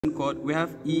chord. We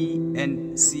have E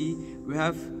and C. We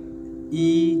have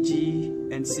E, G,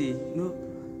 and C. No.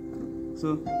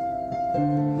 So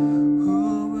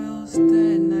who will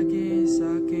stand against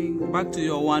our King? Back to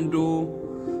your one do.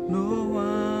 No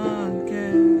one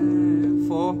can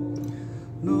fall.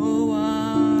 No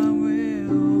one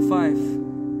will. 5.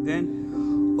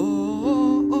 Then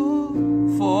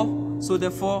oh 4. So the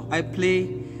 4 I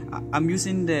play. I'm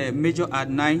using the major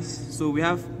add 9, so we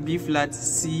have B flat,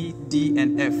 C, D,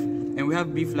 and F, and we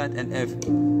have B flat and F.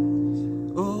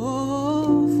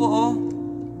 Oh, 4.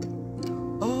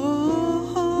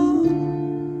 Oh,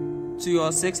 to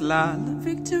your 6 La,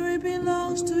 victory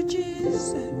belongs to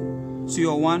Jesus. To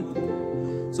your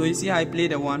 1, so you see how I play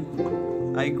the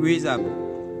 1. I graze up.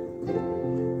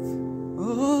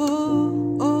 Oh,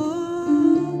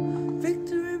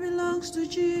 victory belongs to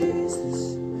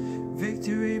Jesus.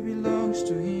 Victory belongs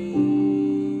to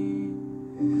Him.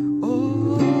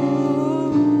 Oh,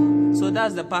 so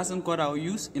that's the passing chord I'll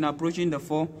use in approaching the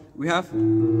 4. We have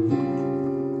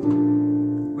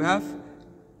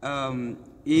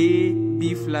A,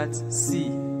 B flat,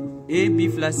 C, A, B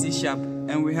flat, C sharp,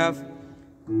 and we have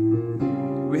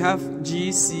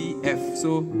G, C, F.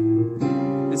 So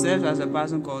it serves as a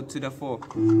passing chord to the 4.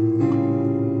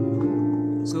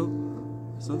 So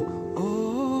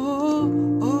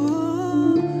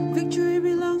victory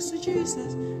belongs to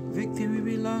Jesus. Victory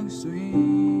belongs to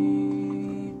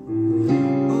Him.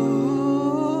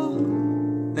 Oh,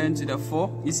 then to the 4.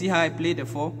 You see how I play the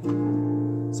 4?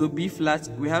 So B flat,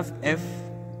 we have F.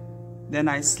 Then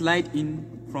I slide in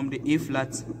from the A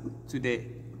flat to the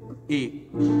A.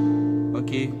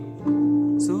 Okay.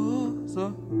 So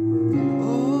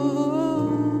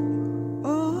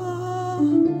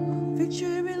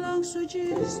victory belongs to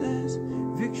Jesus.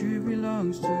 Victory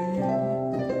belongs to Him.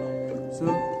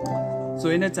 So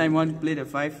anytime you want to play the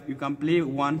 5, you can play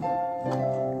 1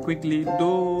 quickly,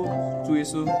 do, to,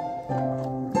 so.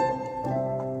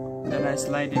 Then I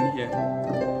slide in here.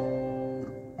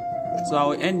 So I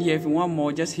will end here. If you want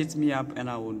more, just hit me up and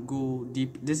I will go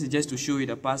deep. This is just to show you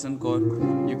the passing chord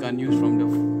you can use from the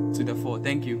to the 4.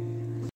 Thank you.